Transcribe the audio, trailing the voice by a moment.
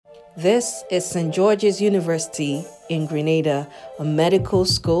This is St. George's University in Grenada, a medical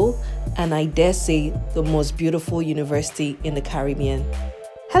school, and I dare say the most beautiful university in the Caribbean.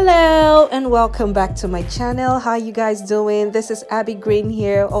 Hello and welcome back to my channel. How you guys doing? This is Abby Green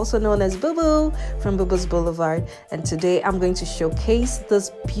here, also known as Boo Boo from Boo Boo's Boulevard, and today I'm going to showcase this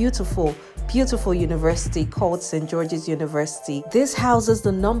beautiful university called St. George's University. This houses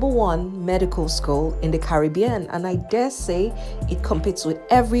the #1 medical school in the Caribbean, and I dare say it competes with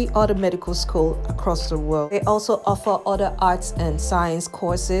every other medical school across the world. They also offer other arts and science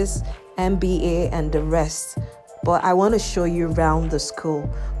courses, MBA and the rest. But I want to show you around the school.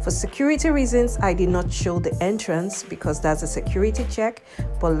 For security reasons, I did not show the entrance because that's a security check,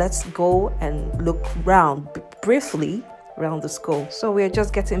 but let's go and look around briefly around the school. So we're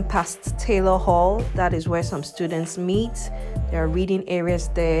just getting past Taylor Hall. That is where some students meet. There are reading areas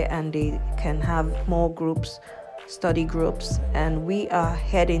there and they can have more groups, study groups, and we are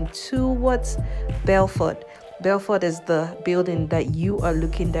heading towards Belford. Belford is the building that you are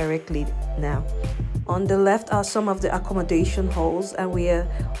looking directly now. On the left are some of the accommodation halls, and we are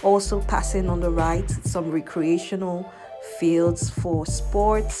also passing on the right some recreational fields for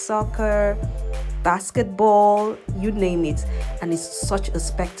sports, soccer, basketball, you name it. And it's such a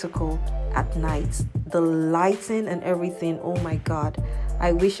spectacle at night. The lighting and everything, oh my god.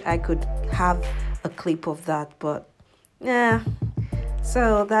 I wish I could have a clip of that, but yeah.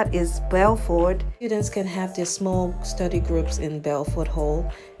 So that is Belford. Students can have their small study groups in Belford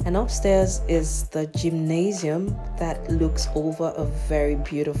Hall, and upstairs is the gymnasium that looks over a very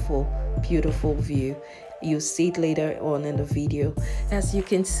beautiful view. You'll see it later on in the video. As you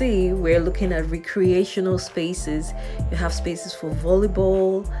can see, we're looking at recreational spaces. You have spaces for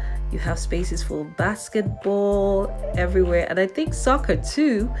volleyball, you have spaces for basketball everywhere, and I think soccer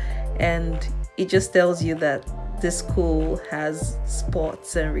too. And it just tells you that this school has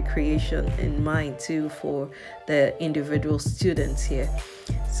sports and recreation in mind too for the individual students here.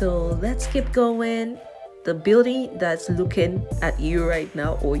 So let's keep going. The building that's looking at you right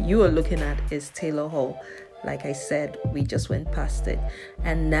now, or you are looking at, is Taylor Hall. Like I said, we just went past it.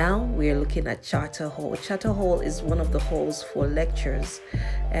 And now we're looking at Charter Hall. Charter Hall is one of the halls for lectures.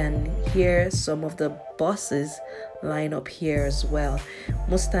 And here some of the buses line up here as well.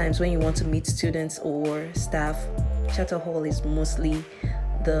 Most times when you want to meet students or staff, Charter Hall is mostly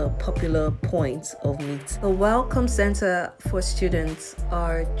the popular point of meet. The welcome center for students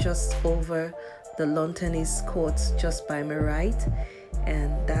are just over the lawn tennis courts just by my right,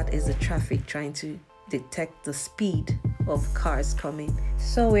 and that is the traffic trying to detect the speed of cars coming.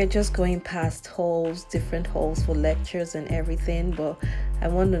 So we're just going past halls, different halls for lectures and everything, but I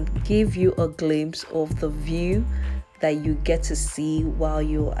want to give you a glimpse of the view that you get to see while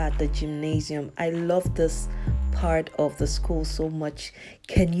you're at the gymnasium. I love this part of the school so much.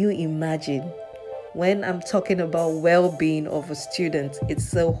 Can you imagine? When I'm talking about well-being of a student,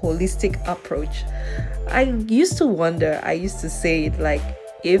 it's a holistic approach. I used to wonder, I used to say it like,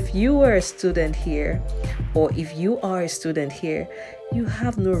 if you were a student here, or if you are a student here, you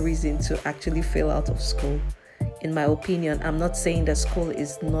have no reason to actually fail out of school. In my opinion, I'm not saying that school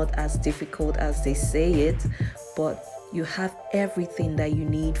is not as difficult as they say it, but you have everything that you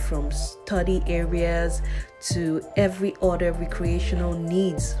need, from study areas to every other recreational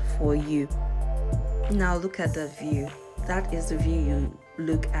needs for you. Now look at the view. That is the view you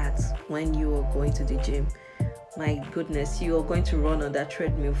look at when you are going to the gym. My goodness, you are going to run on that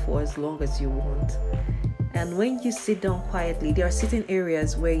treadmill for as long as you want. And when you sit down quietly, there are sitting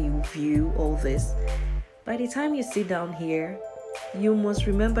areas where you view all this. By the time you sit down here, you must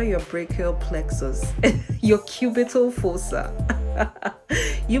remember your brachial plexus, your cubital fossa.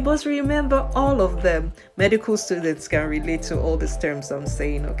 You must remember all of them. Medical students can relate to all these terms I'm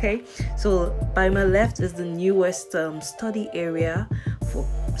saying, okay? So by my left is the newest study area for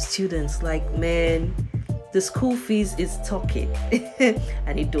students. Like, man, the school fees is talking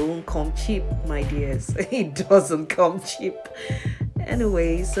and it don't come cheap, my dears. It doesn't come cheap.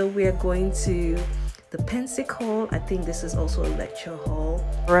 Anyway, so we are going to the Pensick Hall. I think this is also a lecture hall.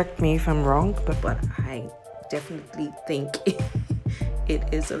 Correct me if I'm wrong, but I definitely think it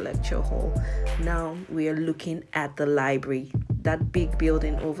is a lecture hall. Now we are looking at the library, that big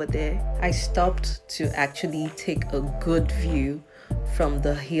building over there. I stopped to actually take a good view from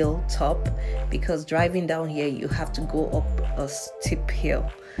the hilltop, because driving down here you have to go up a steep hill.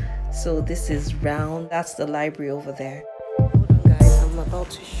 So this is round. That's the library over there. Hold on guys, I'm about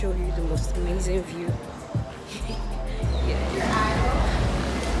to show you the most amazing view. Yeah.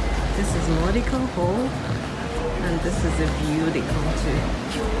 This is Medical Hall, and this is the view they come to.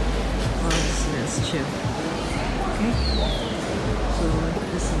 Oh, this is chill. Okay, so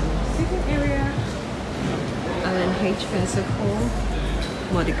this is Spencer Hall,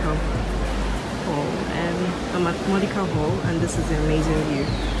 Modica Hall, and I'm at Modica Hall, and this is the amazing view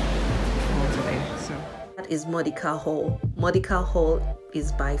all today. So that is Modica Hall. Modica Hall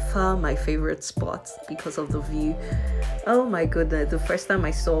is by far my favorite spot because of the view. Oh my goodness, the first time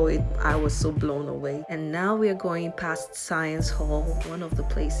I saw it, I was so blown away. And now we are going past Science Hall, one of the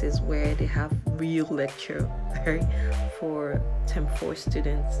places where they have real lecture for Term 4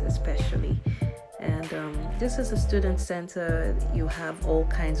 students especially. And this is a student center. You have all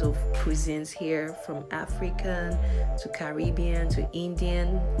kinds of cuisines here, from African to Caribbean to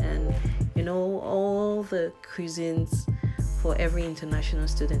Indian, and you know, all the cuisines for every international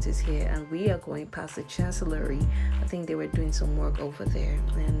student is here. And we are going past the Chancellery. I think they were doing some work over there,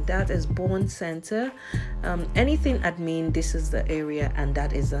 and that is Bourne Center. Anything admin, this is the area, and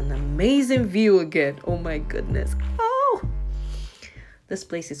that is an amazing view again. Oh my goodness. Oh, this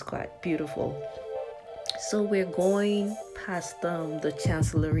place is quite beautiful. So we're going past the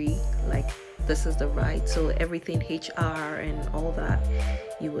Chancellery, like this is the right, so everything HR and all that,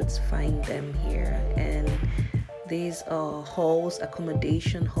 you would find them here. And these are halls,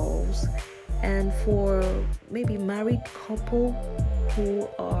 accommodation halls, and for maybe married couple who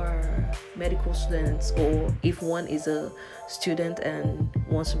are medical students, or if one is a student and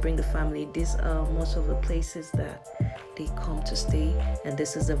wants to bring the family, these are most of the places that they come to stay. And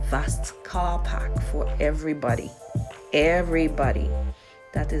this is a vast car park for everybody.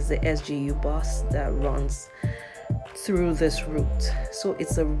 That is the SGU bus that runs through this route. So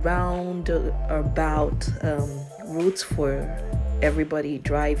it's a roundabout route for everybody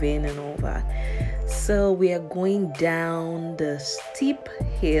driving and all that. So we are going down the steep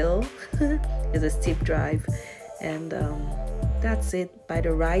hill. It's a steep drive, and that's it. By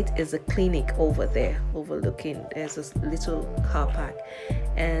the right is a clinic over there overlooking. There's a little car park,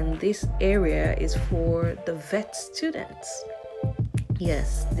 and this area is for the vet students.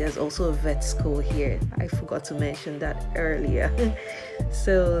 Yes, there's also a vet school here. I forgot to mention that earlier.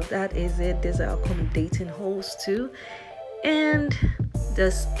 So that is it. These are accommodating halls too, and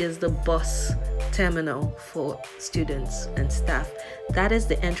this is the bus terminal for students and staff. That is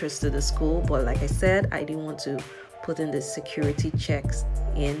the entrance to the school, but like I said, I didn't want to put in the security checks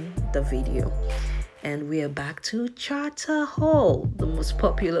in the video. And we are back to Charter Hall, the most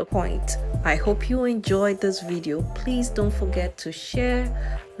popular point. I hope you enjoyed this video. Please don't forget to share,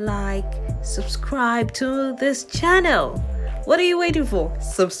 like, subscribe to this channel. What are you waiting for?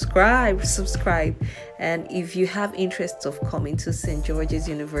 Subscribe. And if you have interest of coming to St. George's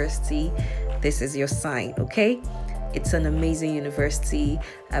University, this is your sign, okay? It's an amazing university.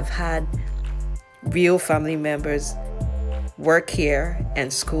 I've had real family members work here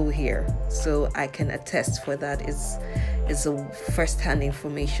and school here, so I can attest for that. It's a first-hand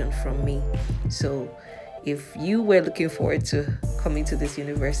information from me. So if you were looking forward to coming to this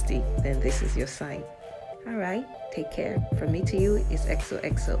university, then this is your sign. All right, take care. From me to you is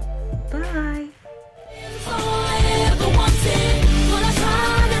XOXO. Bye.